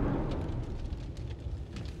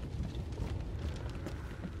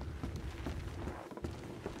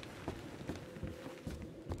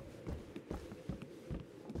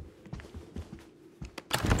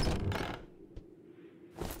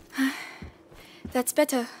 That's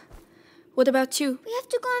better. What about you? We have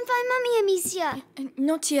to go and find Mummy, Amicia.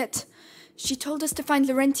 Not yet. She told us to find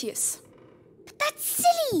Laurentius. But that's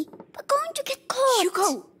silly. We're going to get caught.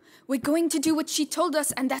 Hugo, we're going to do what she told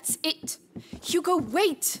us and that's it. Hugo,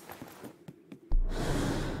 wait.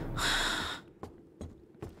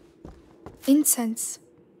 Incense.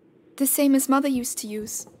 The same as Mother used to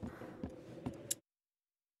use.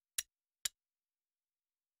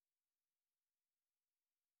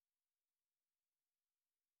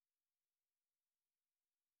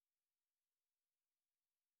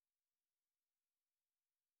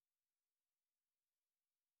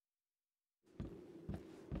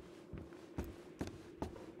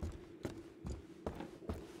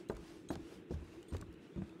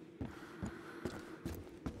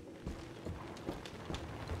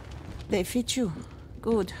 They fit you.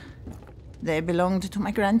 Good. They belonged to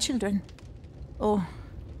my grandchildren. Oh,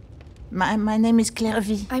 my name is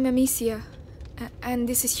Clairvy. I'm Amicia, and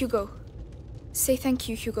this is Hugo. Say thank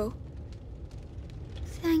you, Hugo.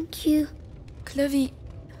 Thank you. Clairvy,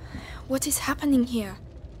 what is happening here?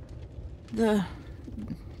 The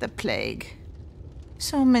plague.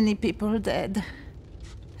 So many people dead.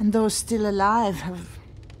 And those still alive have...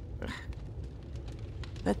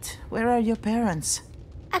 But where are your parents?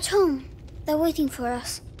 At home. They're waiting for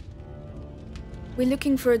us. We're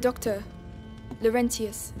looking for a doctor.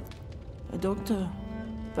 Laurentius. A doctor?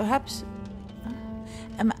 Perhaps?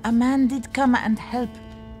 A man did come and help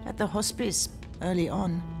at the hospice early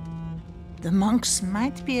on. The monks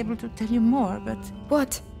might be able to tell you more, but...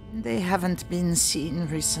 What? They haven't been seen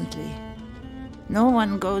recently. No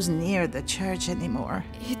one goes near the church anymore.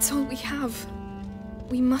 It's all we have.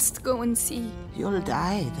 We must go and see. You'll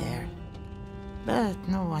die there. But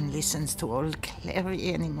no one listens to old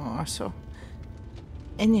Clary anymore, so...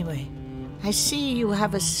 Anyway, I see you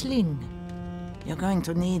have a sling. You're going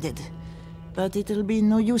to need it. But it'll be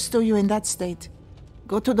no use to you in that state.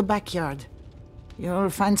 Go to the backyard. You'll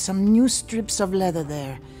find some new strips of leather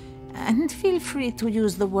there. And feel free to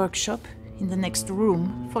use the workshop in the next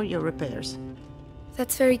room for your repairs.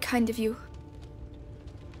 That's very kind of you.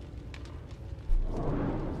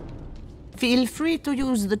 Feel free to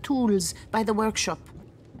use the tools by the workshop.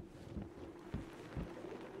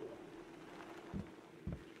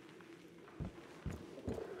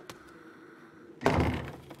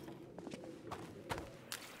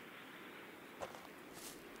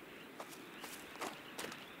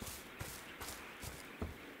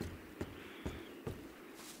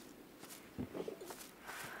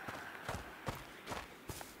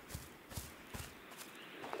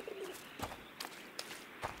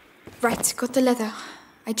 Right, got the leather.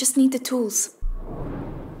 I just need the tools.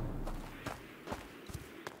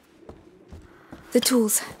 The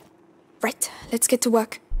tools. Right, let's get to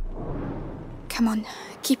work. Come on,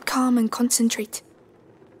 keep calm and concentrate.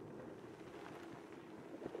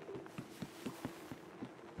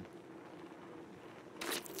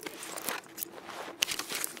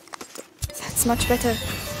 That's much better.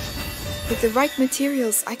 With the right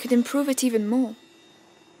materials, I could improve it even more.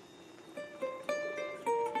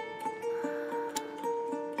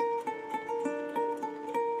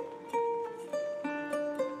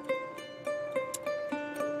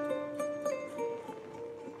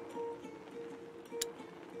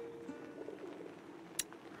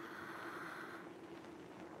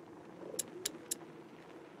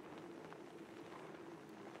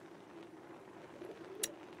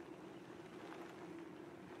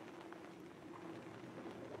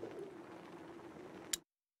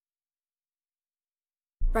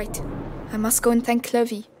 Right. I must go and thank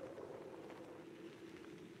Clovey.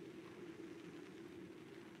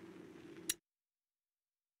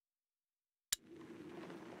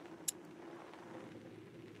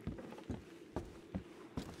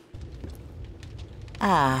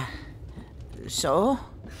 Ah. So?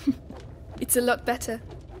 It's a lot better.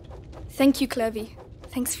 Thank you, Clovey.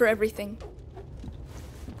 Thanks for everything.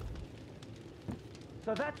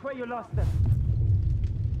 So that's where you lost them?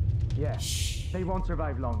 Yeah. They won't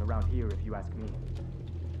survive long around here, if you ask me.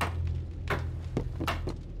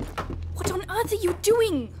 What on earth are you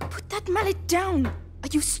doing? Put that mallet down. Are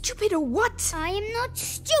you stupid or what? I am not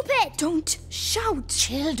stupid. Don't shout.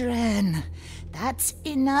 Children, that's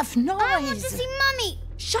enough noise. I want to see Mummy.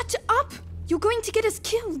 Shut up. You're going to get us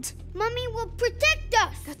killed. Mummy will protect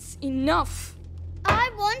us. That's enough. I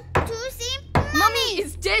want to see Mummy. Mummy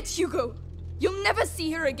is dead, Hugo. You'll never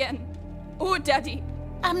see her again. Or Daddy.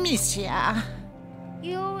 Amicia.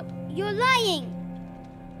 You're lying.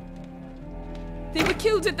 They were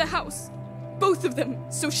killed at the house. Both of them.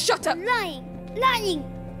 So shut up. Lying.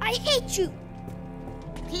 I hate you.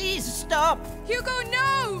 Please stop. Hugo,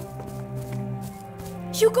 no!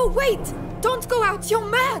 Hugo, wait! Don't go out. You're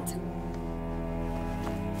mad.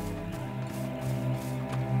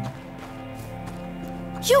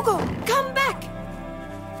 Hugo, come back.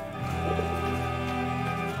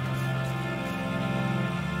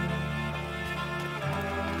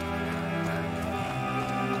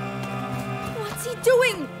 What's he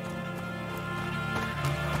doing?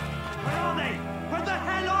 Where are they? Where the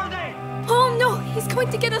hell are they? Oh no, he's going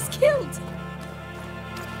to get us killed.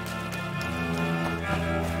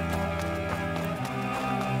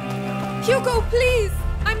 Hugo, please!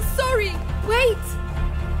 I'm sorry! Wait!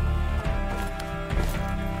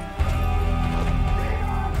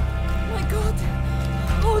 My God!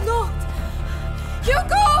 Oh no!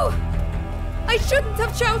 Hugo! I shouldn't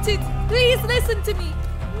have shouted! Please listen to me!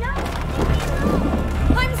 No!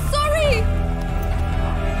 I'm sorry!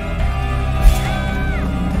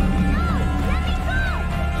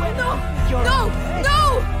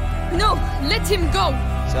 No, let him go!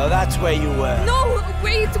 So that's where you were? No,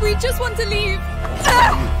 wait, we just want to leave.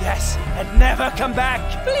 Yes, and never come back!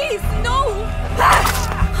 Please, no!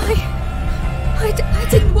 I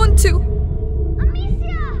didn't want to.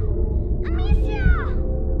 Amicia!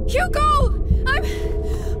 Hugo!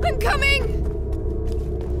 I'm coming!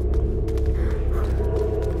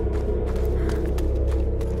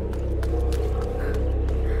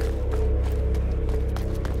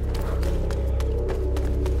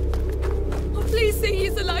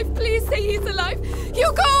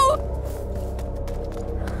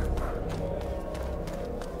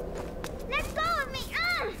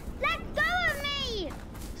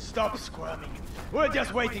 stop squirming. We're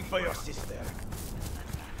just waiting for your sister.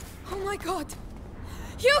 Oh my god!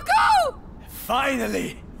 Hugo!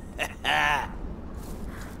 Finally!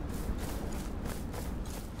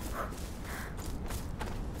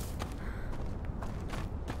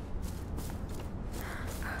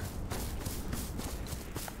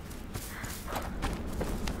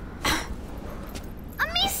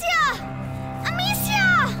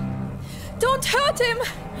 Don't hurt him!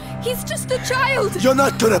 He's just a child! You're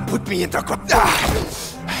not gonna put me in the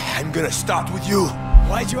I'm gonna start with you.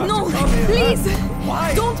 Why'd you have No, to come here? please!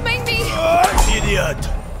 Why? Don't make me! Idiot!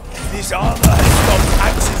 This armor has got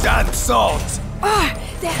axes and swords!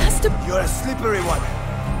 There has to... You're a slippery one.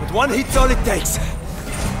 With one hit's all it takes.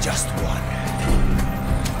 Just one.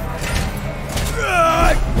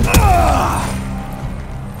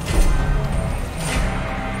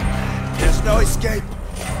 There's no escape.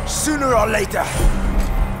 Sooner or later.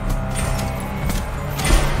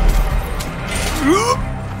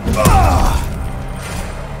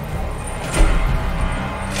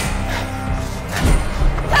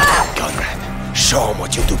 Conrad, show him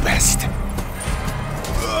what you do best.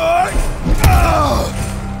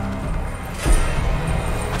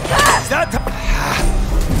 Is that...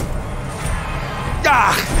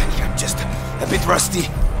 I'm just a bit rusty.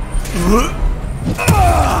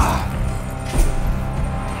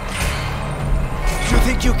 You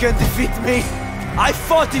think you can defeat me? I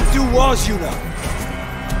fought in 2 wars, you know.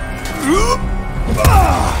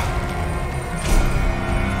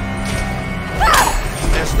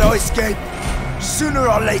 There's no escape. Sooner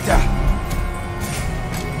or later.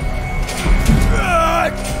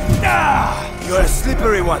 You're a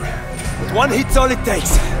slippery one. With one hit's all it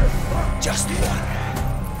takes. Just one.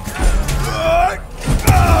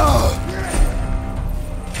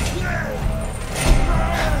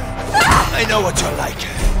 I know what you're like.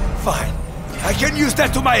 Fine. I can use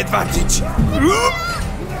that to my advantage.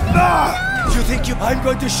 You think I'm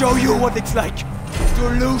going to show you what it's like to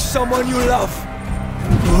lose someone you love?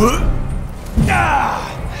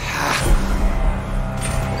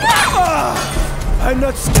 I'm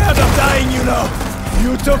not scared of dying, you know.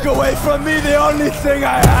 You took away from me the only thing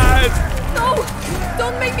I had. No!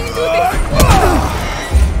 Don't make me do this!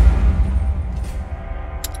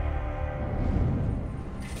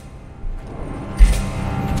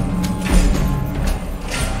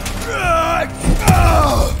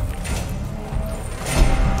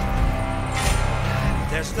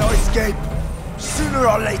 There's no escape. Sooner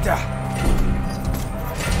or later.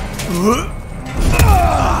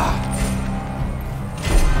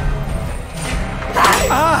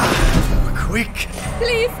 Quick.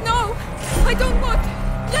 Please, no! I don't want...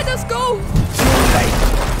 Let us go! Too late.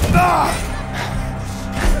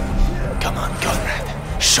 Come on, Conrad.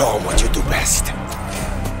 Show him what you do best.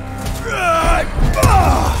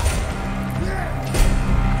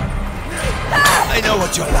 I know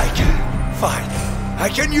what you're like. Fine. I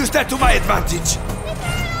can use that to my advantage.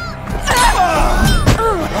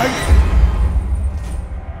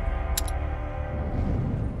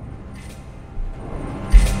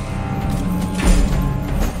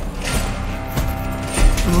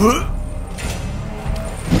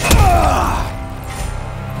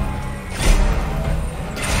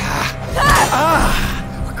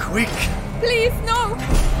 Quick. Please, no!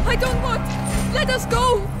 I don't want... Let us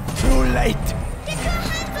go! Too late.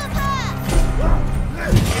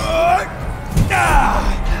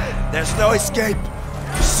 There's no escape.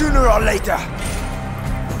 Sooner or later.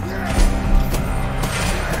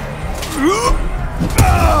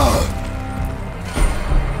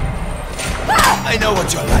 I know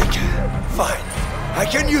what you're like. Fine. I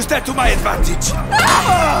can use that to my advantage.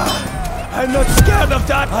 I'm not scared of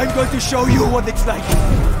that. I'm going to show you what it's like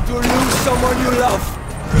to lose someone you love.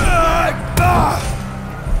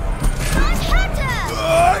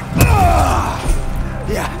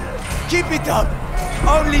 Yeah, keep it up.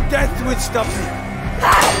 Only death will stop me.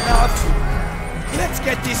 Enough. Let's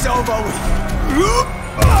get this over with.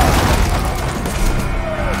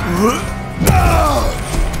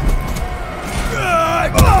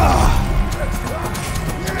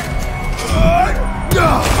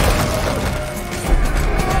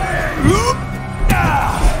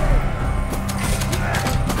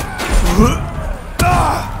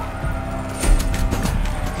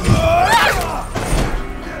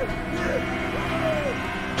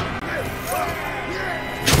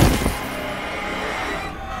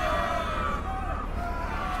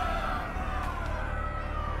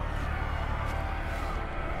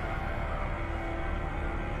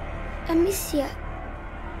 Amicia.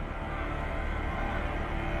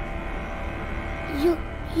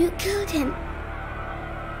 You killed him.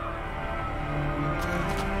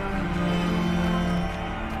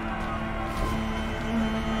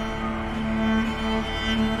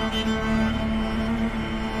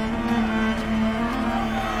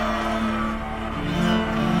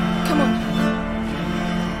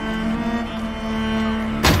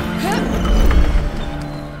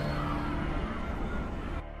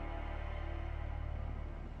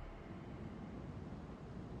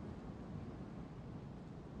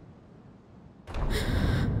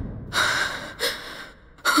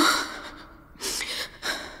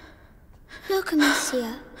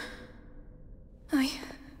 here.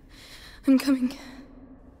 I'm coming.